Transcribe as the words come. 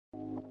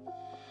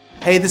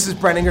Hey, this is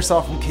Brent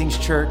Ingersoll from King's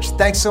Church.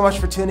 Thanks so much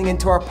for tuning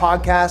into our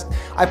podcast.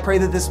 I pray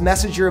that this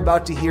message you're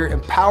about to hear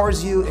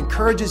empowers you,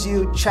 encourages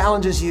you,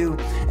 challenges you,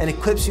 and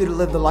equips you to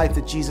live the life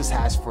that Jesus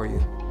has for you.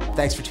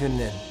 Thanks for tuning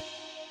in.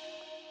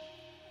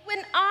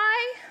 When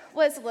I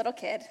was a little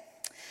kid,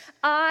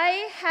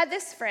 I had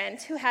this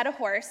friend who had a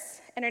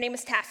horse, and her name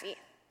was Taffy.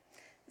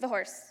 The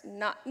horse,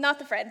 not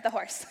the friend, the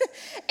horse.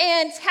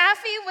 And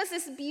Taffy was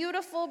this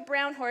beautiful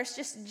brown horse,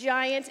 just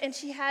giant, and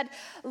she had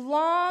a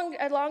long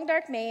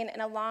dark mane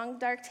and a long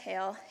dark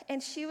tail,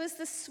 and she was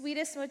the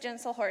sweetest, most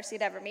gentle horse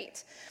you'd ever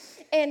meet.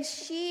 And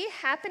she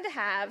happened to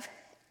have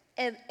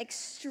an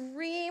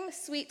extreme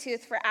sweet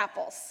tooth for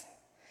apples.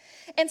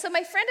 And so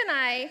my friend and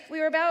I,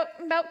 we were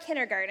about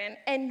kindergarten,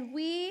 and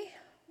we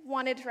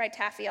wanted to ride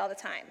Taffy all the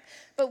time,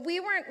 but we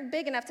weren't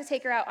big enough to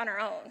take her out on our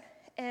own.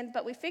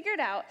 But we figured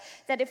out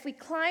that if we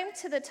climbed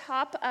to the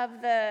top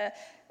of the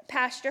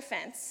pasture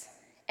fence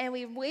and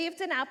we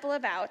waved an apple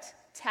about,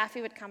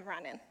 Taffy would come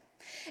running.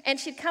 And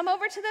she'd come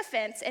over to the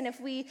fence, and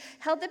if we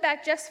held it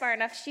back just far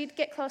enough, she'd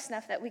get close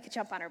enough that we could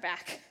jump on her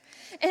back.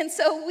 And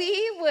so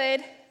we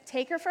would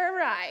take her for a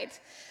ride.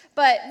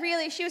 But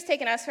really, she was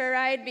taking us for a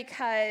ride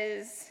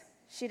because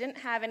she didn't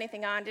have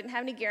anything on, didn't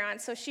have any gear on,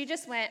 so she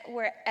just went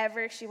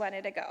wherever she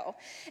wanted to go.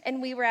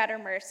 And we were at her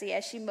mercy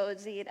as she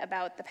moseyed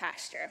about the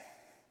pasture.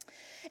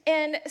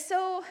 And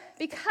so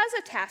because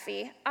of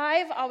Taffy,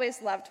 I've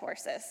always loved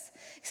horses.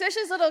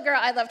 Especially as a little girl,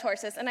 I loved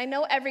horses. And I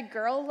know every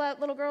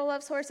little girl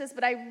loves horses,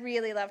 but I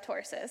really loved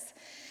horses.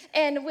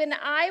 And when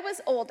I was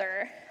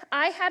older,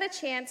 I had a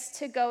chance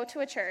to go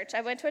to a church.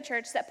 I went to a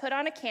church that put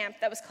on a camp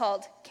that was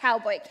called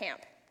Cowboy Camp.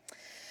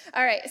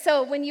 All right,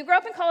 so when you grow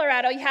up in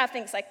Colorado, you have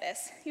things like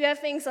this. You have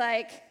things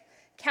like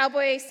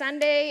Cowboy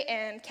Sunday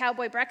and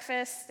Cowboy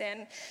Breakfast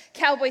and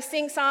Cowboy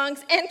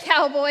Sing-Songs and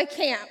Cowboy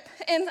Camp.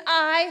 And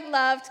I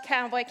loved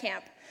Cowboy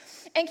Camp.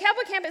 And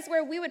Cowboy Camp is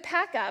where we would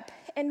pack up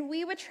and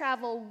we would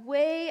travel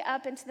way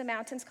up into the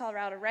mountains,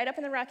 Colorado, right up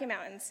in the Rocky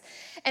Mountains.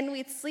 And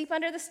we'd sleep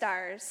under the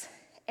stars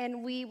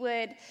and we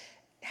would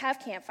have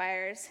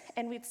campfires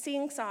and we'd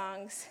sing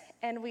songs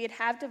and we'd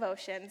have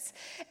devotions.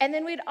 And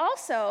then we'd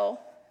also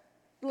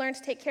learn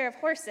to take care of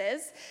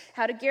horses,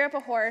 how to gear up a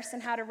horse,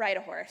 and how to ride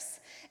a horse.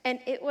 And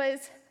it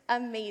was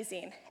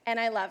amazing, and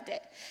I loved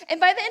it. And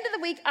by the end of the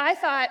week, I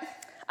thought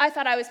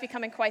I was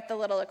becoming quite the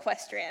little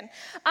equestrian.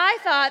 I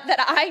thought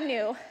that I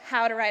knew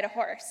how to ride a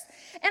horse.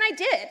 And I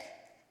did,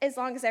 as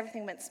long as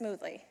everything went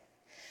smoothly.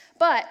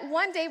 But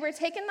one day, we're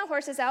taking the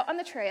horses out on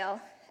the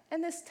trail,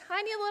 and this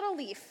tiny little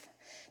leaf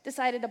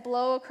decided to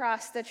blow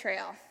across the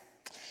trail.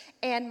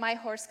 And my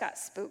horse got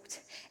spooked.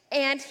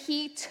 And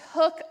he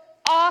took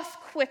off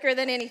quicker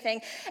than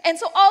anything. And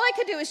so all I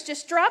could do is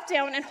just drop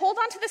down and hold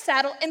onto the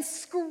saddle and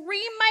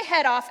scream my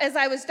head off as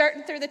I was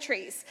darting through the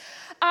trees.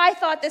 I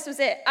thought this was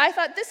it. I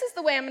thought, this is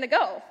the way I'm going to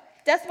go.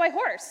 Death by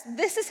horse.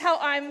 This is how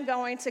I'm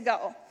going to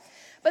go.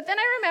 But then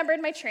I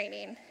remembered my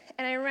training,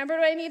 and I remembered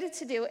what I needed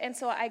to do, and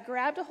so I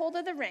grabbed a hold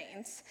of the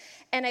reins,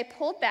 and I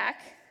pulled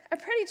back, a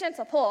pretty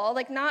gentle pull,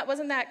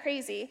 wasn't that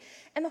crazy,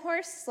 and the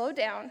horse slowed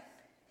down,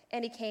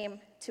 and he came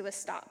to a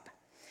stop.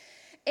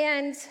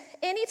 And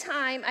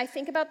anytime I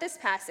think about this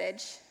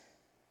passage,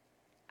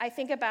 I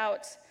think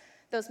about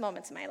those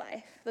moments in my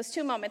life, those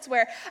two moments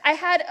where I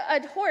had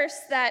a horse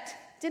that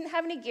didn't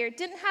have any gear,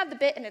 didn't have the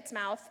bit in its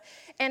mouth,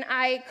 and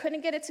I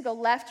couldn't get it to go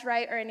left,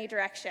 right, or any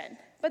direction.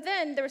 But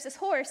then there was this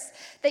horse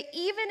that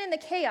even in the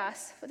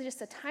chaos, with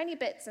just a tiny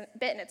bit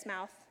in its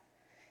mouth,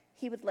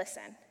 he would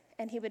listen,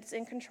 and he was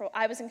in control.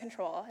 I was in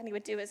control, and he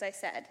would do as I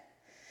said.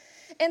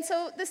 And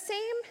so the same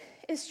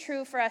is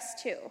true for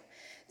us too.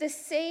 The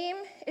same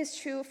is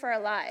true for our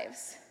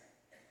lives.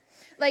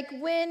 Like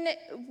when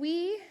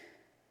we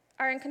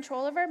are in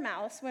control of our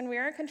mouths, when we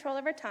are in control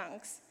of our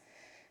tongues,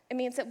 it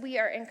means that we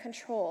are in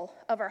control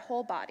of our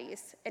whole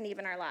bodies and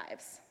even our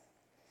lives.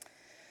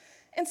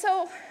 And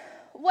so,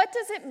 what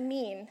does it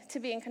mean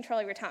to be in control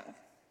of your tongue?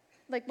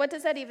 What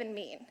does that even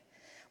mean?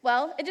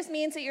 Well, it just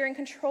means that you're in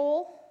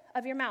control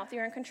of your mouth.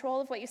 You're in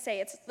control of what you say.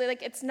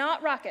 It's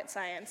not rocket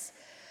science,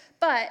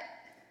 but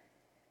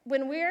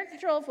when we're in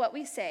control of what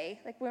we say,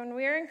 when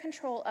we're in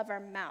control of our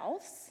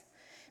mouths,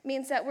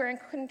 means that we're in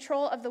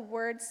control of the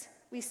words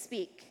we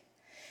speak.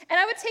 And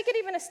I would take it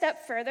even a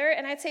step further,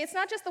 and I'd say it's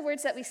not just the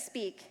words that we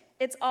speak,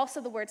 it's also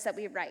the words that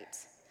we write.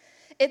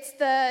 It's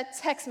the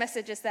text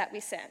messages that we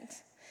send.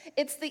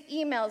 It's the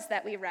emails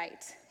that we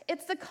write.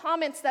 It's the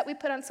comments that we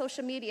put on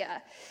social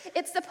media.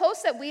 It's the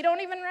posts that we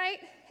don't even write,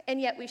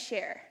 and yet we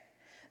share.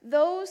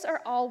 Those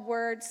are all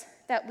words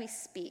that we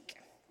speak.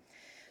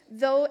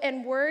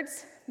 And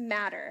words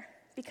matter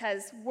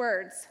because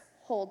words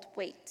hold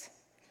weight.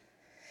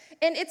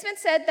 And it's been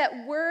said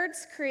that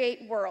words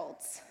create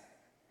worlds.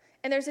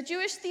 And there's a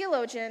Jewish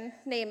theologian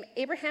named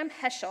Abraham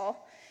Heschel.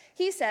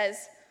 He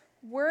says,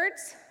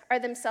 words are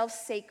themselves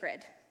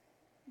sacred,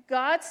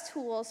 God's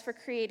tools for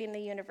creating the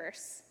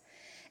universe,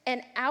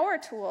 and our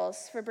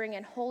tools for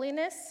bringing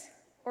holiness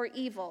or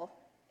evil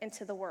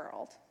into the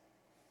world.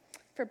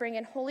 For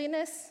bringing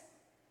holiness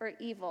or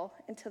evil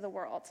into the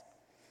world.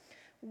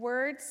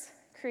 Words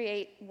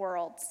create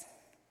worlds.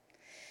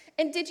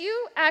 And did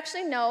you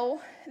actually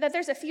know that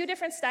there's a few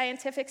different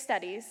scientific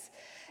studies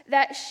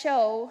that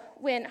show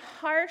when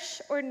harsh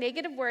or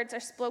negative words are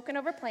spoken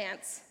over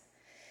plants,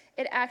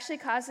 it actually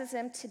causes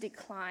them to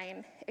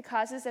decline. It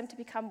causes them to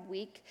become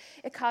weak.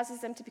 It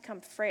causes them to become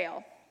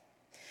frail.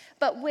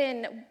 But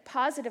when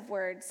positive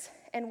words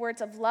and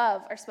words of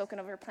love are spoken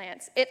over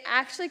plants, it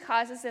actually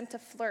causes them to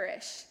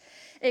flourish.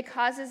 It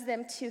causes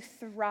them to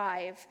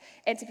thrive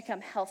and to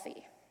become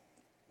healthy.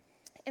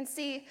 And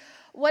see,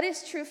 what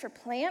is true for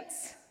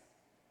plants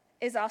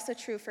is also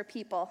true for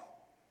people.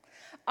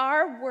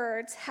 Our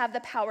words have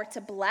the power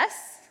to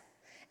bless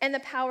and the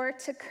power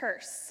to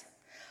curse.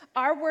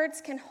 Our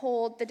words can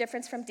hold the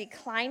difference from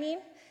declining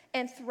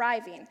and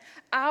thriving.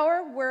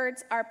 Our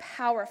words are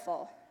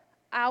powerful.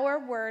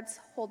 Our words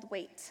hold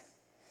weight.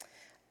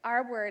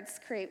 Our words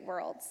create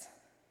worlds.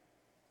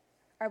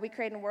 Are we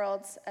creating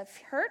worlds of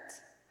hurt,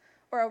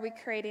 or are we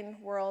creating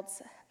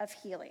worlds of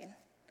healing?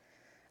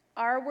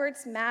 Our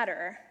words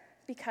matter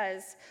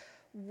because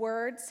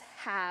words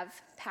have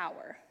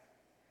power.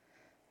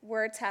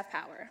 Words have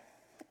power.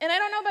 And I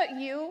don't know about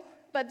you,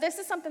 but this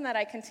is something that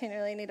I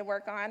continually need to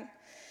work on.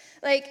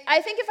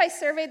 I think if I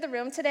surveyed the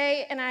room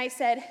today and I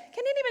said,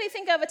 can anybody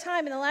think of a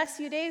time in the last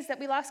few days that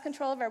we lost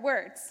control of our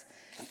words?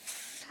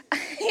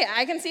 Yeah,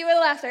 I can see with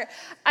laughter.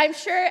 I'm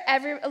sure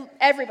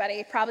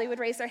everybody probably would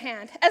raise their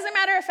hand. As a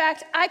matter of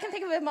fact, I can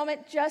think of a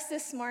moment just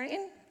this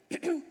morning,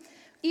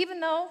 even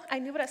though I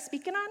knew what I was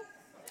speaking on,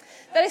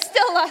 that I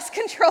still lost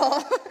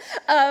control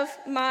of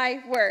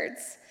my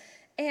words.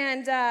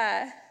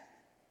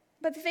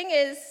 But the thing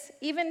is,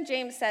 even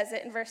James says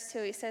it in verse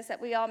 2. He says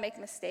that we all make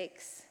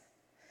mistakes.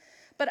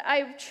 But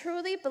I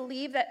truly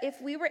believe that if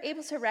we were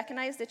able to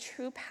recognize the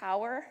true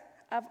power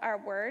of our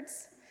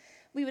words,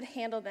 we would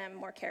handle them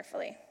more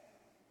carefully.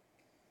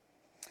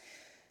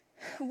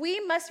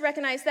 We must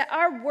recognize that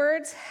our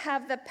words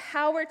have the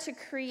power to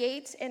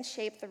create and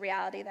shape the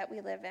reality that we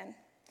live in.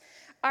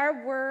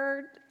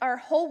 Our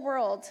whole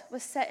world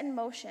was set in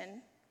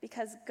motion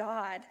because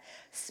God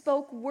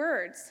spoke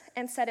words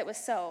and said it was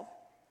so.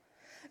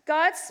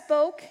 God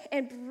spoke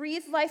and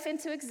breathed life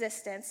into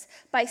existence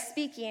by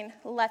speaking,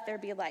 "Let there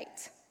be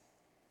light."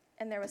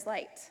 And there was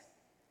light.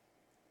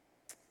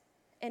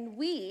 And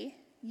we,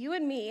 you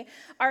and me,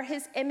 are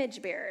his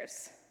image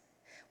bearers.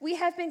 We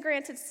have been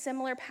granted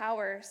similar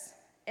powers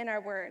in our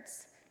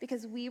words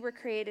because we were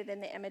created in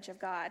the image of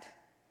God.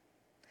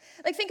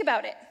 Think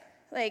about it.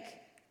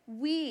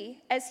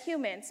 We, as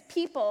humans,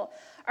 people,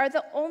 are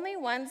the only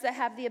ones that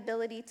have the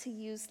ability to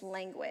use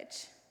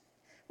language.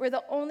 We're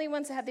the only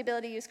ones that have the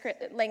ability to use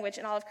language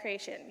in all of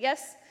creation.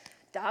 Yes,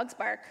 dogs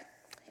bark,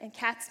 and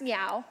cats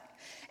meow,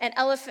 and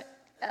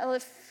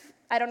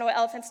I don't know what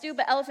elephants do,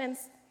 but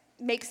elephants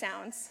make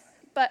sounds.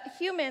 But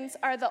humans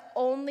are the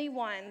only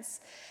ones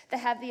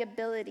that have the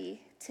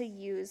ability to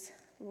use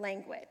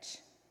language.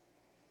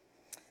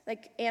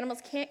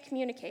 Animals can't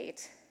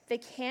communicate. They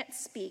can't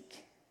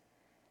speak.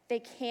 They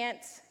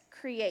can't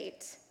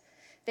create.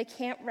 They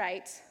can't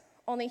write.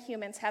 Only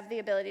humans have the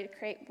ability to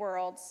create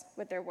worlds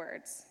with their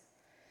words.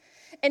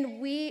 And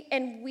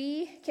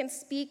we can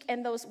speak,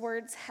 and those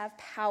words have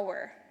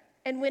power.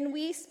 And when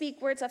we speak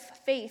words of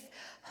faith,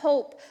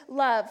 hope,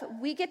 love,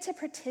 we get to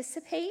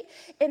participate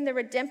in the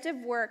redemptive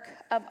work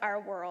of our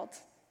world.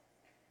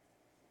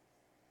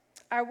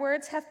 Our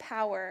words have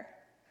power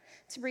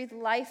to breathe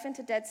life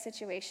into dead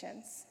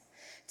situations,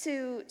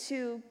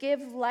 to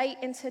give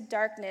light into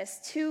darkness,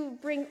 to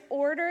bring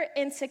order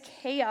into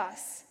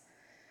chaos.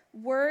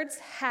 Words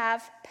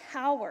have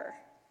power.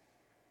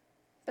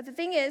 But the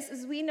thing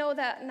is we know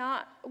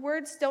that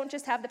words don't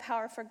just have the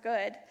power for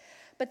good,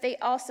 but they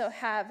also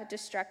have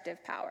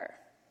destructive power.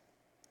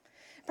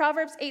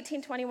 Proverbs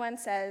 18:21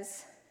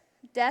 says,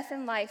 "Death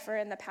and life are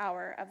in the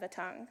power of the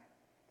tongue."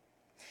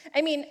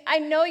 I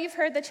know you've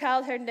heard the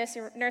childhood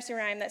nursery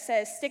rhyme that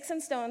says, "Sticks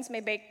and stones may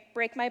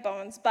break my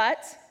bones,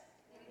 but..."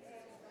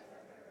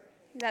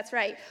 That's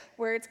right,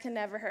 words can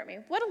never hurt me.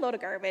 What a load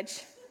of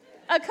garbage.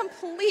 A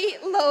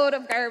complete load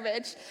of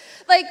garbage.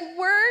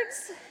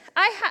 Words,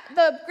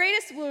 the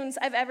greatest wounds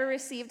I've ever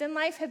received in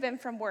life have been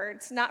from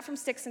words, not from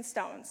sticks and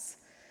stones.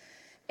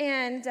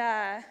 And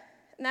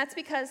that's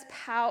because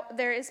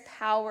there is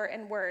power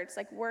in words.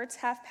 Words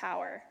have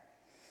power,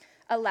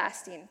 a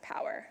lasting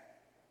power.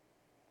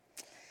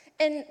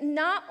 And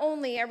not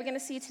only are we going to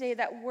see today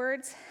that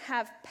words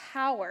have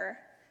power,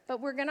 but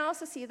we're going to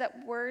also see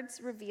that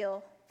words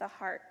reveal the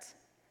heart.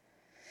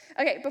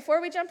 Okay, before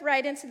we jump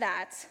right into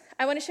that,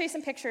 I want to show you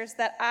some pictures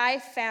that I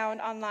found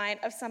online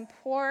of some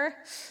poor,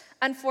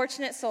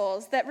 unfortunate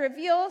souls that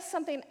reveal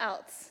something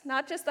else.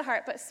 Not just the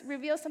heart, but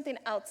reveal something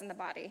else in the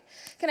body.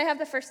 Can I have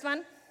the first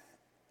one?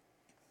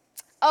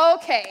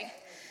 Okay,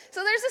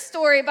 so there's a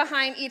story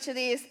behind each of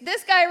these.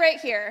 This guy right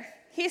here,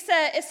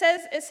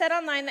 it said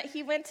online that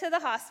he went to the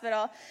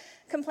hospital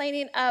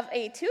complaining of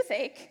a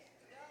toothache,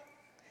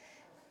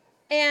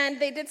 and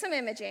they did some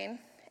imaging.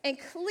 And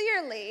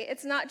clearly,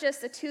 it's not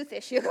just a tooth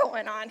issue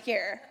going on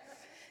here,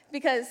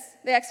 because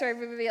the x-ray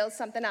reveals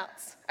something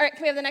else. All right,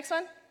 can we have the next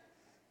one?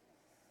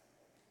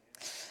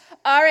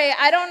 All right,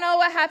 I don't know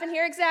what happened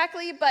here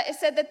exactly, but it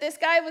said that this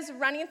guy was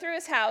running through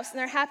his house, and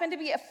there happened to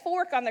be a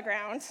fork on the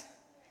ground,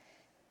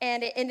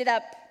 and it ended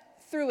up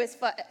through his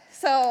foot.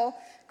 So,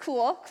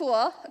 cool.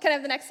 Can I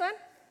have the next one?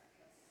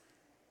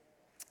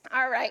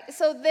 All right,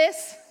 so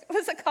this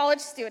was a college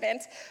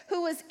student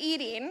who was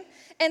eating,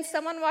 and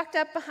someone walked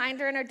up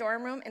behind her in her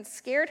dorm room and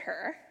scared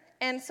her,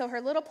 and so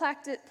her little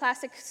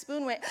plastic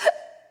spoon went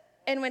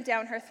and went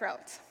down her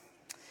throat.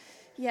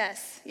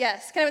 Yes. Can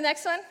I have the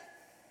next one?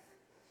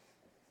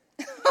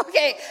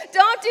 Okay,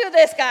 don't do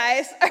this,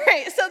 guys. All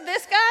right, so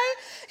this guy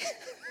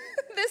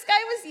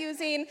was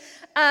using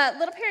a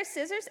little pair of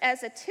scissors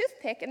as a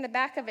toothpick in the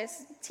back of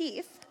his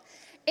teeth,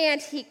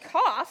 and he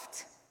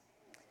coughed,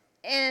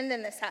 and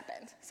then this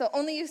happened. So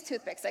only use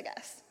toothpicks, I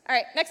guess. All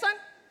right, next one.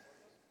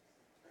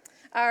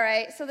 All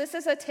right, so this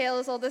is a tale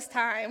as old as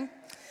time.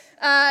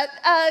 A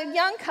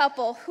young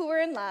couple who were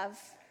in love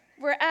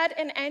were at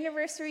an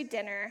anniversary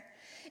dinner,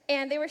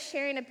 and they were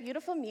sharing a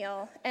beautiful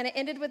meal, and it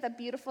ended with a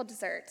beautiful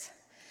dessert.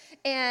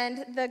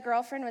 And the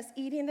girlfriend was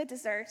eating the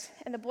dessert,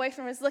 and the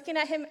boyfriend was looking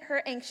at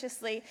her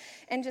anxiously,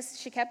 and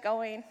she kept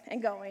going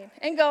and going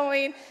and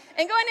going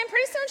and going, and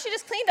pretty soon she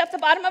just cleaned up the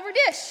bottom of her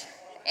dish.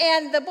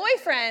 And the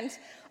boyfriend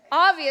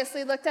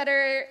obviously looked at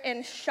her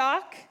in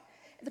shock.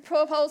 The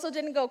proposal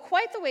didn't go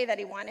quite the way that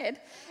he wanted,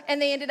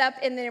 and they ended up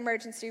in the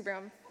emergency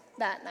room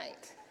that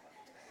night.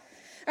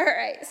 All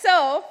right,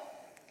 so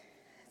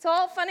it's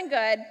all fun and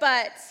good,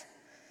 but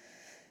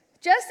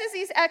just as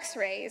these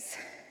x-rays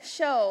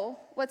show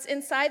what's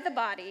inside the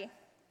body,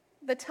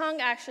 the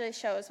tongue actually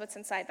shows what's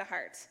inside the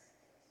heart.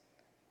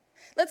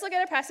 Let's look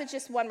at our passage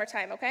just one more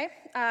time, okay?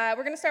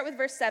 We're going to start with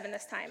verse 7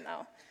 this time,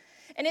 though.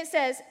 And it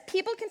says,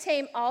 people can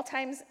tame all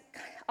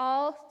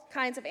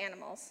kinds of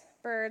animals,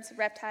 birds,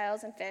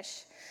 reptiles, and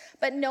fish,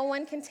 but no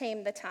one can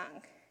tame the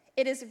tongue.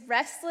 It is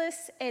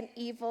restless and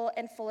evil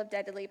and full of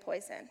deadly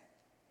poison.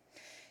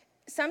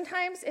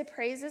 Sometimes it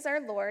praises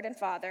our Lord and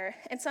Father,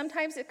 and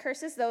sometimes it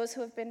curses those who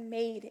have been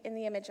made in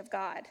the image of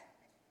God.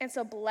 And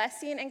so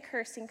blessing and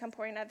cursing come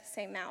pouring out of the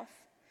same mouth.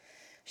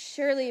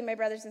 Surely, my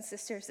brothers and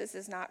sisters, this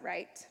is not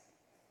right.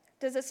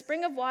 Does a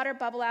spring of water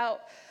bubble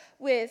out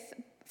with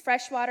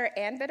fresh water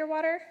and bitter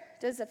water?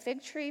 Does a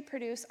fig tree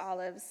produce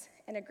olives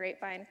and a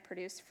grapevine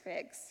produce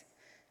figs?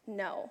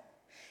 No.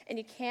 And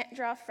you can't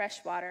draw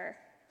fresh water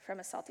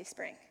from a salty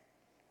spring.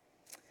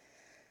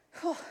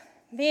 Whew.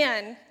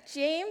 Man,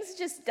 James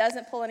just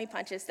doesn't pull any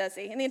punches, does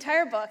he? In the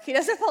entire book, he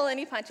doesn't pull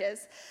any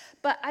punches.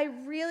 But I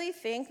really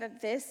think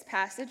that this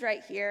passage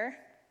right here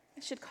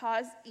should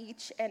cause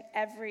each and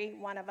every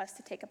one of us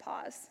to take a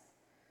pause.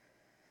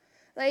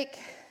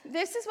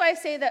 This is why I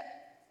say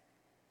that,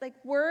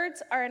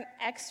 words are an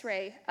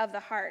x-ray of the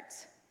heart.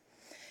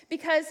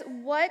 Because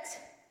what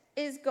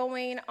is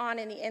going on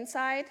in the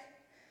inside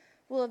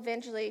will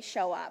eventually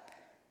show up.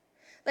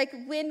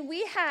 When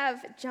we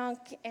have junk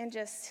and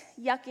just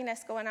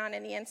yuckiness going on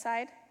in the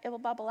inside, it will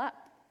bubble up.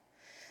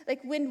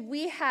 When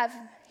we have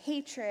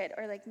hatred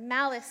or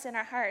malice in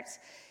our hearts,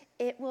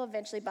 it will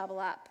eventually bubble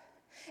up.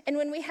 And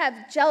when we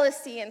have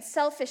jealousy and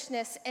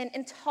selfishness and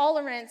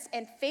intolerance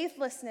and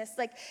faithlessness,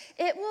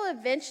 it will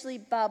eventually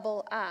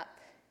bubble up.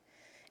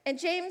 And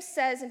James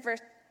says in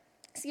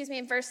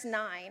verse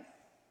 9,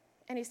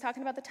 and he's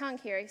talking about the tongue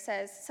here, he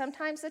says,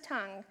 sometimes the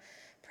tongue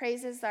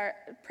praises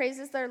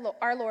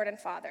our Lord and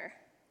Father.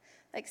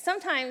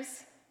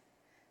 Sometimes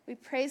we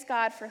praise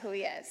God for who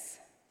he is.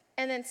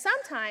 And then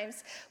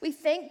sometimes we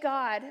thank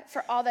God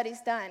for all that he's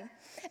done.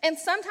 And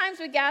sometimes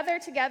we gather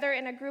together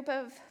in a group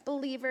of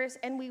believers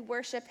and we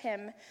worship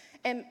him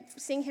and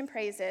sing him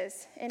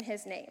praises in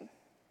his name.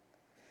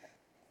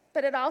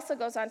 But it also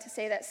goes on to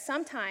say that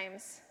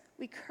sometimes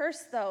we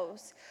curse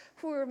those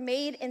who were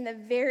made in the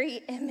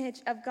very image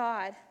of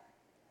God.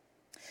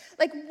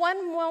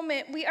 One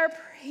moment we are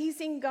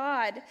praising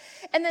God,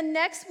 and the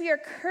next we are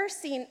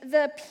cursing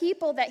the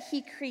people that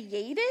he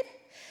created,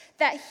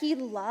 that he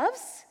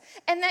loves,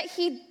 and that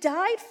he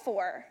died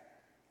for.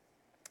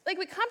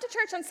 We come to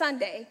church on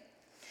Sunday,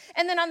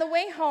 and then on the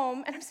way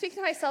home, and I'm speaking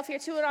to myself here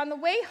too, and on the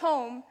way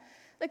home,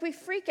 we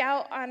freak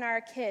out on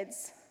our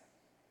kids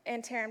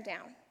and tear them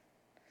down.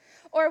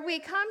 Or we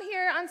come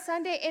here on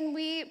Sunday and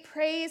we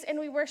praise and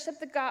we worship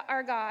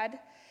our God,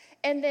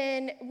 and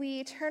then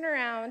we turn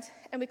around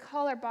and we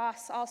call our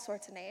boss all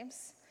sorts of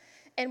names,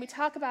 and we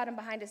talk about him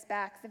behind his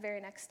back the very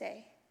next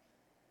day.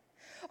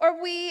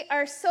 Or we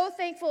are so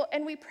thankful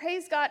and we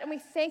praise God and we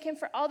thank him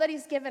for all that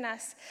he's given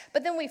us,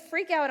 but then we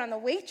freak out on the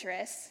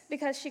waitress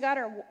because she got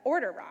her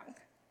order wrong.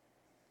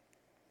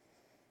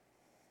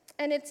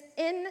 And it's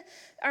in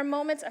our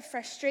moments of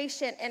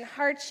frustration and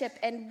hardship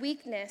and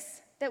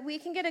weakness that we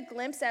can get a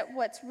glimpse at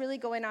what's really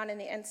going on in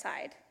the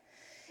inside.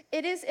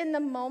 It is in the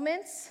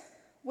moments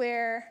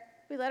where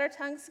we let our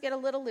tongues get a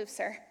little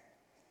looser,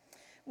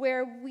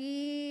 where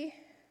we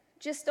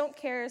just don't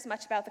care as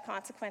much about the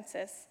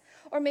consequences,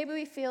 or maybe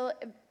we feel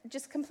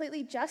just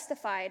completely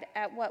justified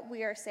at what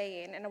we are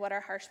saying and what our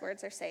harsh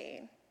words are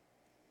saying.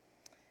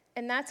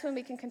 And that's when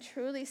we can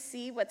truly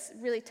see what's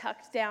really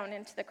tucked down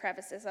into the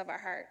crevices of our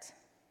heart.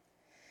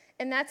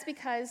 And that's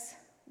because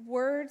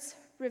Words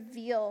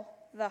reveal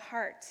the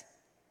heart.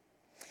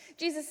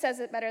 Jesus says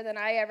it better than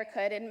I ever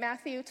could. In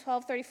Matthew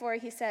 12:34,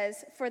 he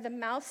says, "For the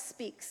mouth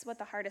speaks what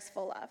the heart is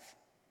full of."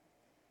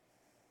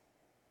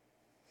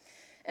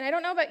 And I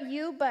don't know about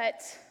you,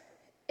 but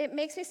it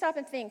makes me stop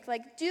and think,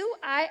 like, do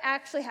I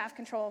actually have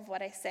control of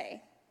what I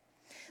say?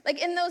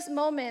 Like, in those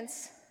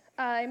moments,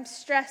 I'm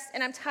stressed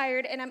and I'm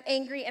tired and I'm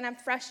angry and I'm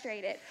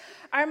frustrated.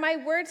 Are my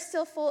words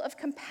still full of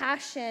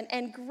compassion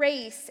and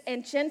grace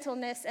and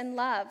gentleness and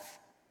love?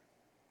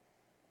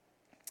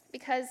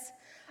 Because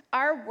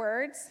our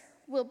words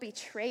will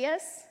betray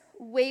us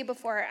way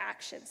before our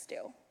actions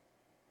do.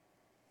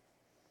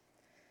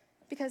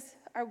 Because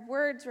our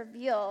words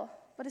reveal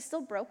what is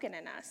still broken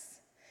in us.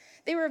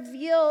 They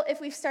reveal if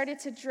we've started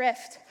to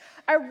drift.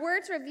 Our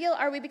words reveal,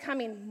 are we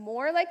becoming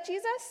more like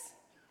Jesus,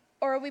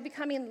 or are we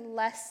becoming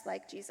less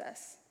like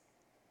Jesus?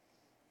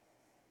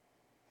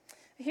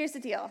 Here's the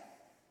deal,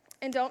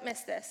 and don't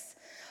miss this.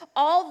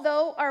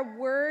 Although our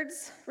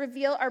words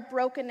reveal our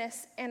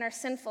brokenness and our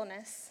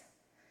sinfulness,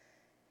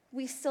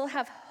 we still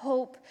have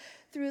hope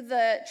through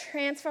the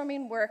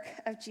transforming work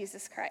of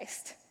Jesus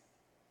Christ.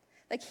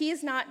 Like,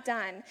 he's not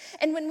done.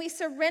 And when we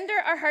surrender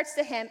our hearts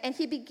to him and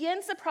he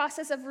begins the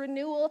process of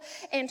renewal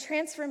and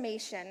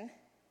transformation,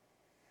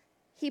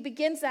 he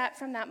begins that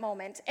from that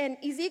moment. And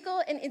in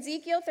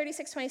Ezekiel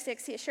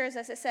 36:26, he assures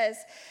us, it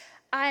says,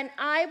 "And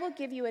I will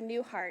give you a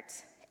new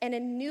heart, and a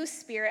new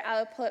spirit I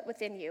will put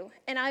within you.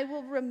 And I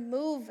will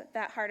remove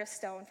that heart of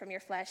stone from your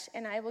flesh,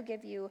 and I will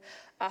give you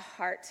a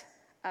heart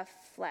of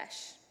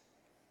flesh."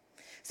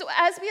 So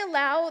as we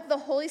allow the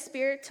Holy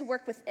Spirit to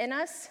work within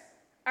us,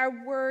 our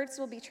words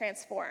will be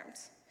transformed.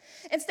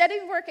 Instead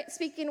of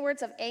speaking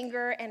words of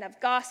anger and of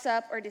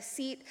gossip or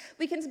deceit,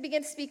 we can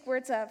begin to speak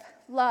words of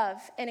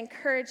love and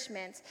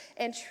encouragement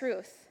and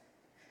truth.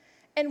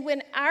 And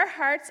when our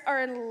hearts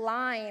are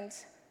aligned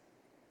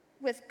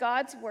with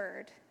God's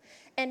word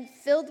and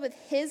filled with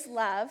his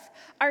love,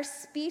 our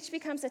speech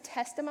becomes a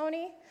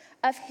testimony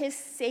of his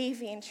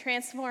saving,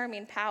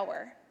 transforming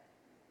power.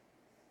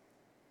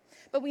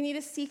 But we need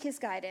to seek his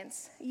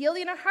guidance,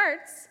 yielding our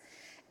hearts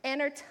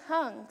and our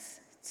tongues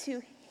to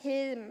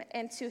him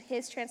and to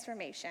his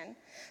transformation,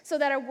 so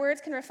that our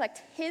words can reflect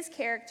his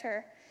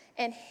character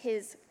and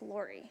his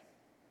glory.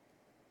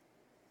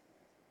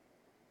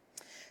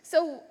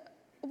 So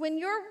when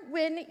your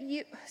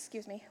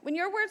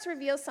words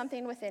reveal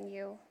something within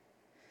you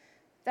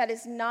that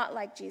is not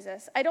like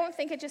Jesus, I don't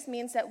think it just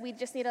means that we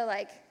just need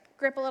to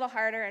grip a little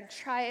harder and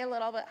try a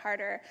little bit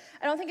harder.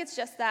 I don't think it's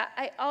just that.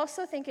 I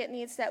also think it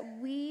means that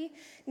we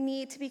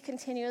need to be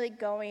continually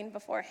going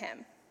before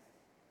him.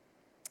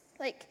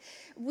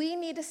 We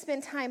need to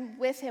spend time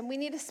with him. We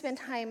need to spend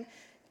time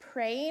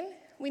praying.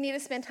 We need to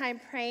spend time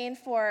praying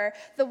for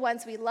the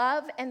ones we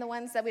love and the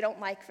ones that we don't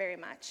like very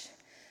much.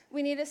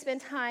 We need to spend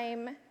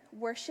time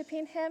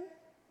worshiping him,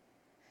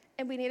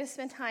 and we need to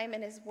spend time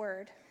in his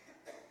word.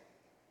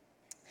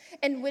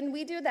 And when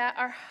we do that,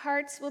 our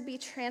hearts will be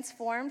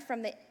transformed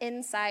from the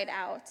inside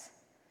out,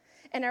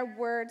 and our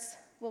words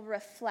will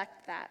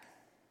reflect that.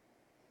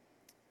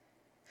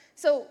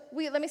 So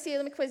let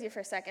me quiz you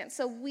for a second.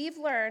 So we've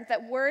learned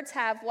that words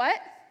have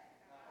what?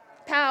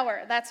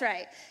 Power. That's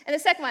right. And the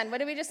second one, what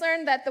did we just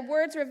learn? That the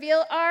words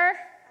reveal our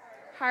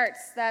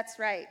hearts. That's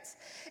right.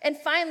 And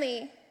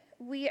finally,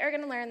 we are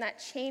going to learn that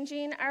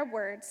changing our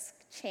words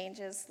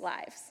changes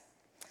lives.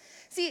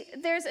 See,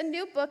 there's a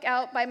new book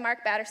out by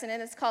Mark Batterson,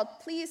 and it's called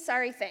Please,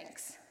 Sorry,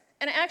 Thanks.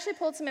 And I actually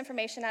pulled some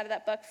information out of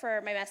that book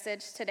for my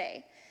message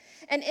today.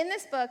 And in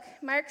this book,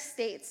 Mark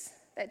states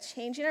that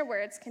changing our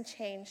words can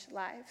change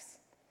lives.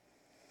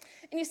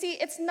 And you see,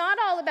 it's not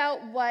all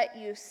about what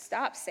you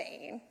stop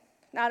saying.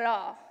 Not at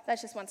all.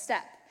 That's just one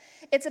step.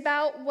 It's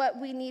about what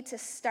we need to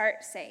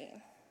start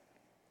saying.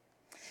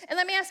 And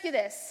let me ask you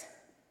this.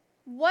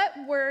 What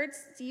words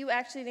do you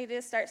actually need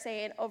to start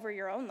saying over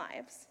your own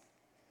lives?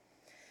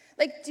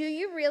 Do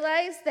you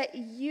realize that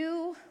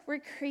you were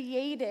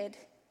created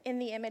in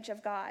the image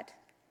of God?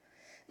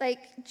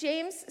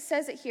 James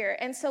says it here.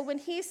 And so when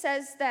he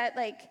says that,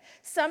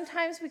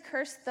 sometimes we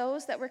curse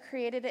those that were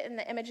created in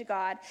the image of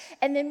God,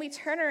 and then we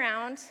turn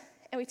around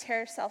and we tear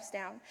ourselves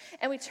down,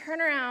 and we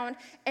turn around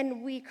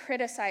and we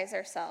criticize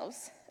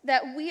ourselves,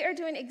 that we are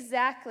doing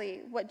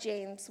exactly what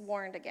James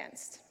warned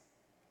against.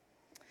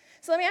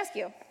 So let me ask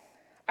you,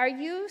 are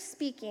you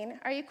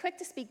quick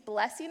to speak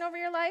blessing over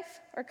your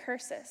life or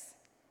curses?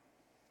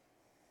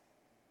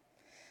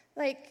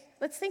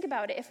 Let's think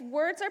about it. If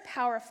words are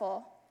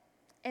powerful,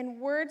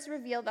 and words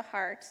reveal the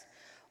heart,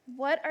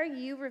 what are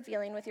you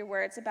revealing with your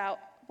words about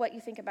what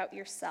you think about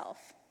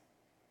yourself?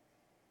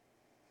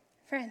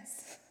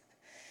 Friends,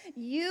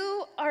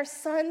 you are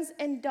sons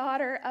and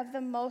daughter of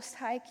the Most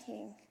High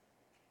King.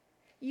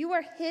 You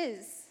are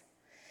his.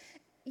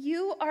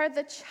 You are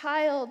the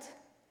child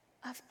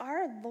of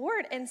our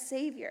Lord and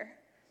Savior.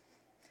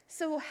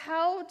 So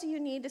how do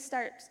you need to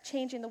start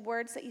changing the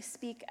words that you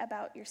speak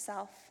about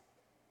yourself?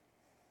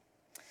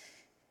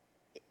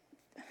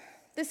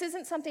 This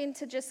isn't something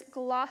to just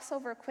gloss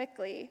over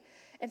quickly.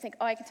 and think,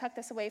 oh, I can tuck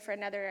this away for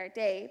another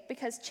day.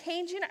 Because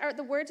changing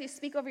the words you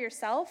speak over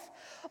yourself,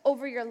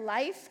 over your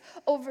life,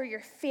 over your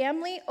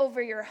family,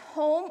 over your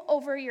home,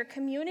 over your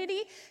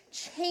community,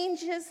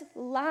 changes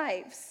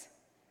lives.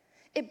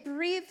 It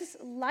breathes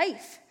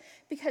life,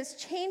 because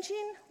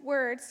changing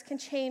words can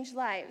change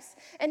lives.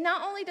 And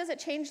not only does it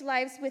change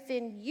lives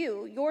within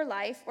you, your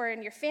life, or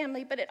in your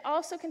family, but it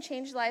also can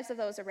change lives of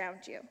those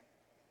around you.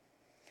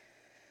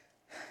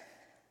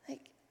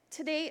 Like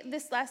today,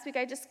 this last week,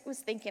 I just was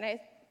thinking,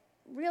 I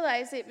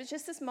realized it was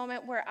just this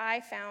moment where I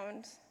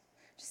found,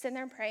 just sitting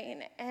there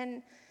praying,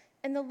 and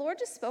the Lord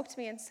just spoke to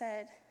me and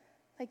said,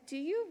 like, do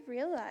you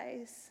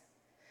realize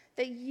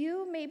that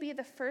you may be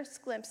the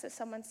first glimpse that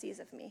someone sees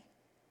of me?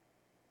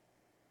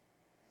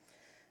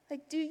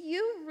 Like, do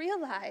you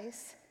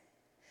realize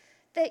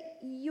that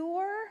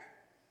your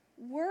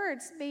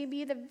words may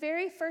be the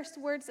very first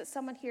words that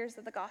someone hears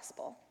of the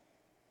gospel?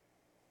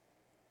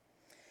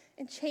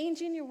 And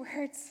changing your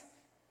words,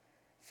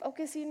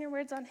 focusing your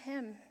words on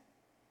Him.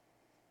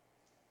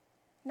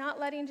 Not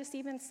letting just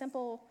even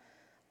simple,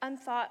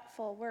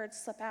 unthoughtful words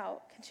slip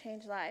out can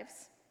change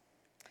lives.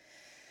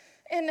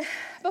 And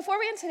before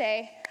we end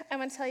today, I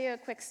want to tell you a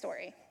quick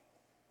story.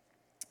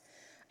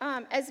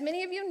 As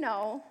many of you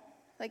know,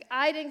 like,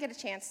 I didn't get a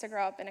chance to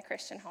grow up in a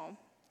Christian home.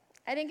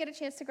 I didn't get a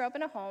chance to grow up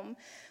in a home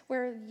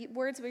where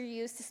words were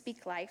used to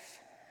speak life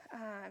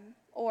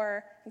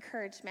or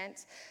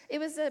encouragement. It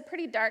was a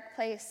pretty dark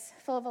place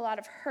full of a lot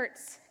of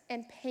hurts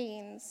and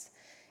pains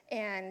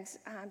and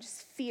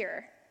just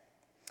fear.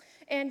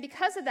 And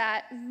because of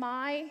that,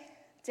 my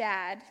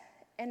dad,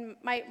 and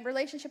my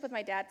relationship with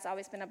my dad's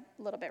always been a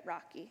little bit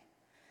rocky.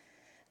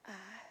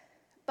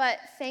 But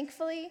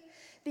thankfully,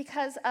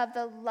 because of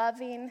the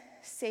loving,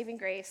 saving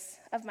grace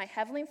of my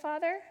Heavenly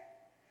Father,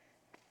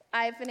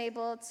 I've been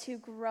able to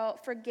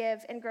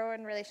forgive, and grow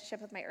in relationship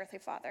with my earthly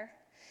father.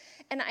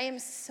 And I am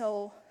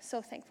so,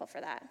 so thankful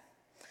for that.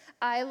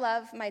 I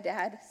love my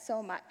dad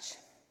so much.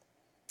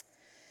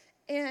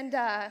 And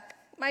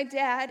my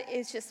dad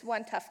is just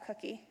one tough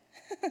cookie.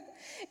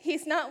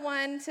 He's not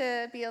one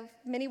to be of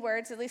many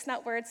words, at least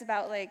not words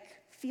about like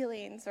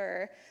feelings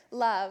or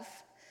love.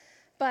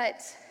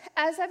 But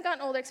as I've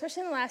gotten older,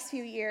 especially in the last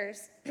few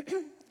years,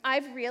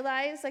 I've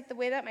realized like the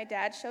way that my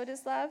dad showed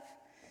his love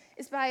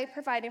is by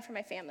providing for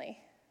my family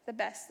the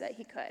best that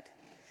he could.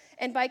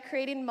 And by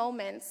creating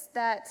moments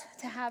to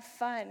have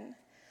fun,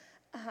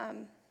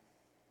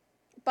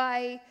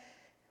 by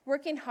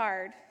working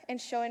hard and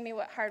showing me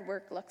what hard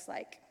work looks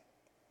like.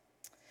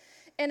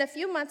 And a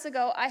few months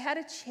ago, I had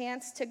a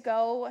chance to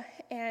go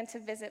and to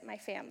visit my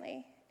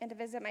family and to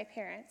visit my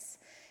parents.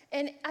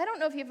 And I don't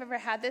know if you've ever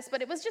had this,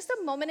 but it was just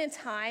a moment in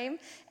time.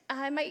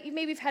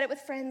 Maybe you've had it with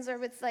friends or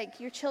with like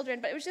your children,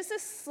 but it was just a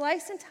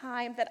slice in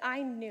time that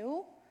I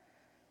knew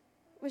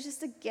was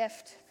just a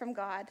gift from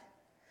God.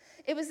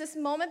 It was this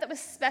moment that was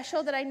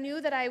special that I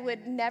knew that I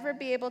would never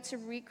be able to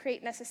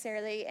recreate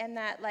necessarily, and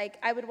that like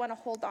I would want to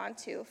hold on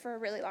to for a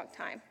really long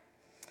time.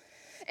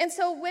 And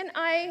so when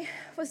I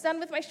was done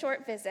with my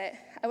short visit,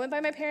 I went by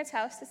my parents'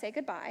 house to say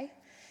goodbye.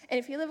 And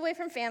if you live away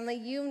from family,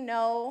 you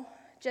know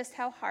just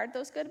how hard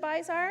those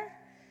goodbyes are,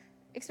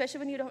 especially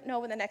when you don't know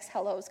when the next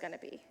hello is going to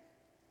be.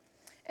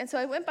 And so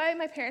I went by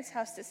my parents'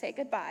 house to say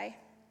goodbye.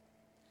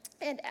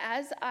 And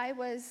as I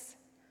was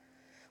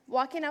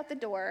walking out the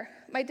door,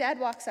 my dad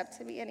walks up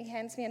to me and he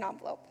hands me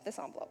this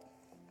envelope.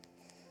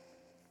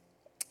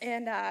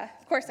 And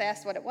of course I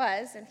asked what it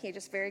was, and he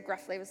just very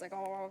gruffly was like,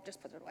 oh,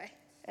 just put it away.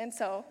 And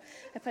so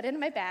I put it in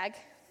my bag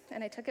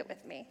and I took it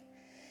with me.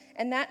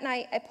 And that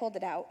night I pulled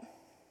it out.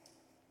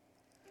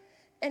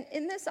 And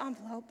in this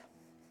envelope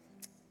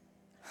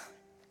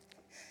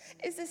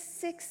is a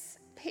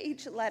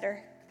 6-page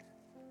letter,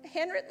 a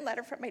handwritten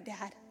letter from my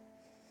dad.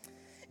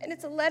 And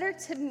it's a letter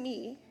to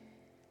me.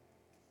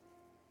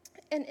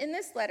 And in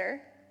this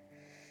letter,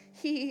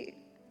 he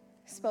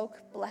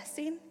spoke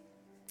blessing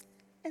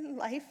and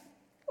life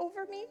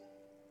over me.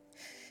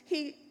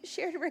 He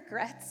shared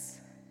regrets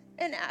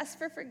and asked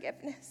for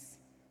forgiveness.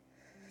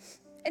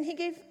 And he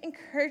gave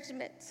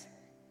encouragement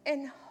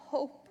and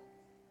hope.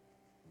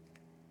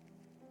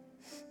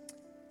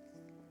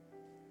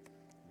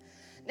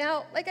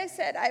 Now, like I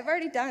said, I've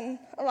already done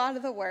a lot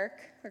of the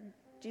work, or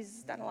Jesus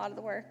has done a lot of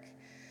the work.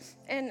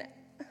 And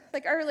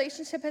like our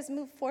relationship has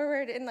moved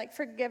forward in like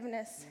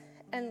forgiveness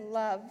and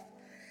love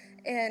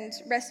and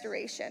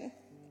restoration.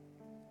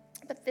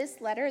 But this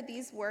letter,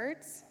 these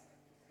words,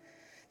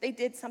 they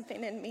did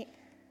something in me.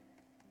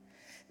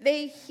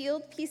 They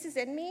healed pieces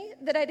in me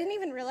that I didn't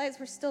even realize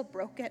were still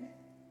broken.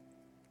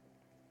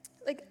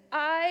 Like,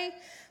 I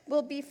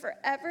will be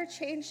forever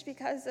changed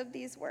because of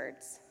these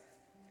words.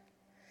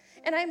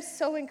 And I'm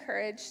so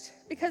encouraged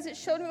because it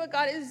showed me what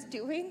God is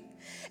doing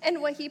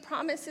and what he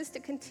promises to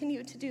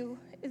continue to do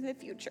in the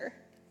future.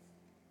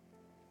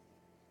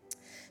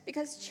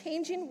 Because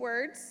changing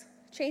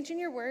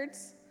your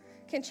words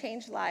can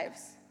change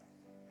lives.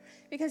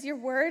 Because your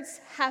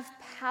words have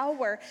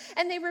power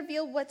and they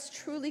reveal what's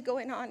truly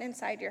going on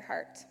inside your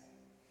heart.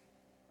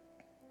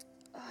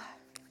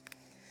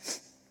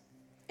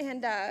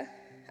 And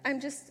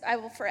I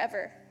will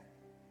forever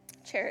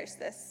cherish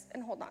this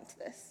and hold on to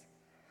this.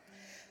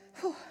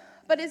 Whew.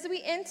 But as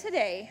we end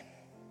today,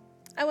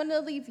 I want to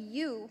leave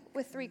you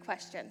with 3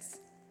 questions.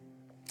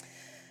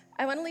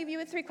 And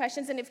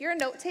if you're a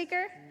note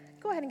taker,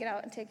 go ahead and get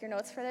out and take your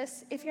notes for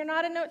this. If you're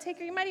not a note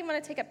taker, you might even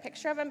want to take a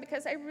picture of them,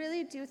 because I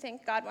really do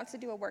think God wants to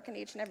do a work in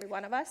each and every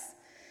one of us.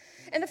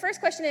 And the first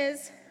question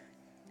is,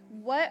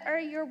 what are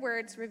your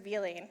words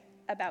revealing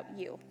about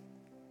you?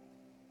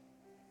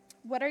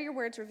 What are your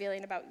words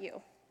revealing about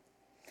you?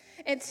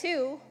 And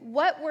 2,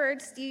 what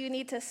words do you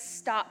need to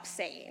stop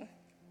saying?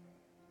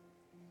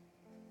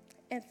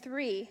 And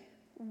 3,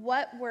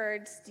 what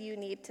words do you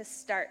need to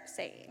start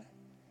saying?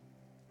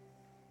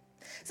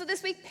 So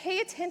this week, pay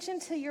attention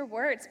to your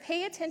words.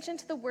 Pay attention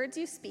to the words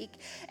you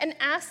speak, and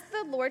ask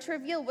the Lord to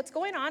reveal what's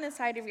going on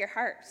inside of your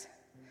heart.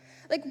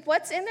 Like,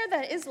 what's in there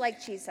that is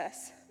like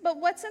Jesus, but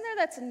what's in there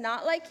that's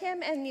not like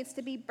him and needs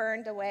to be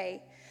burned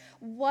away?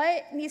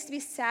 What needs to be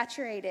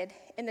saturated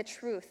in the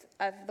truth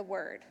of the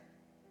word?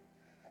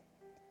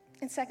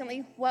 And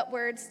secondly, what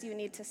words do you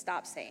need to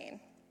stop saying?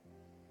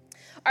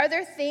 Are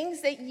there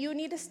things that you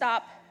need to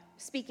stop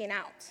speaking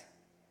out?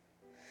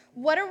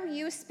 What are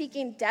you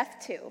speaking death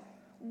to?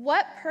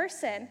 What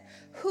person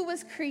who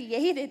was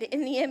created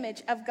in the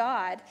image of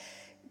God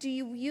do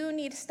you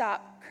need to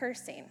stop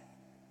cursing?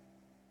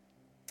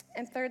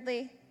 And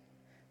thirdly,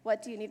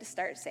 what do you need to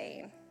start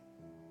saying?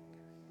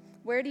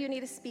 Where do you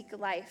need to speak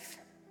life?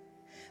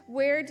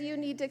 Where do you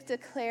need to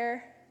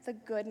declare the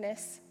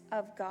goodness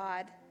of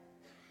God?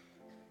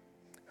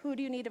 Who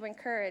do you need to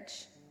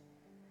encourage?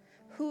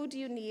 Who do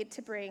you need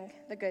to bring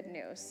the good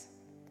news?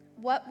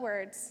 What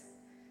words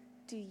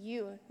do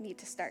you need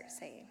to start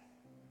saying?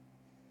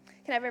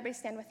 Can everybody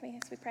stand with me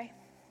as we pray?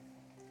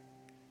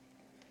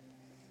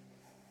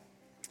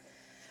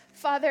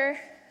 Father,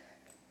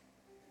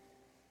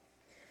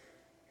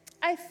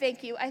 I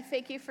thank you. I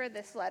thank you for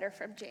this letter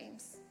from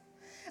James.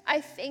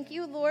 I thank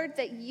you, Lord,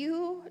 that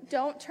you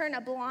don't turn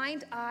a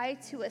blind eye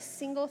to a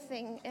single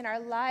thing in our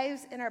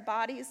lives, in our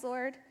bodies,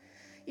 Lord.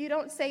 You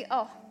don't say,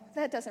 oh,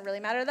 that doesn't really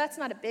matter. That's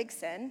not a big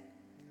sin.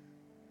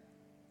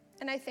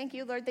 And I thank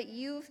you, Lord, that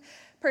you've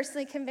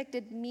personally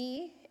convicted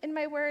me in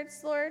my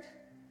words, Lord.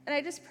 And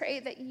I just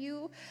pray that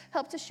you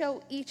help to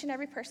show each and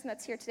every person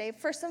that's here today,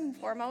 first and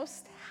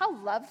foremost, how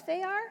loved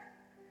they are.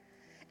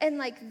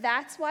 And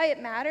that's why it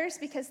matters,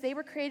 because they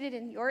were created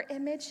in your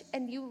image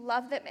and you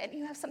love them and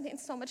you have something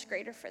so much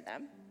greater for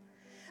them.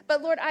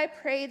 But Lord, I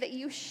pray that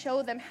you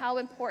show them how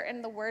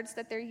important the words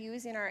that they're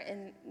using are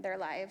in their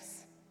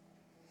lives.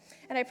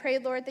 And I pray,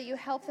 Lord, that you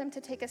help them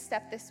to take a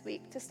step this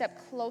week, to step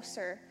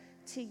closer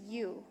to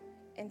you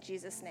in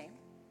Jesus' name.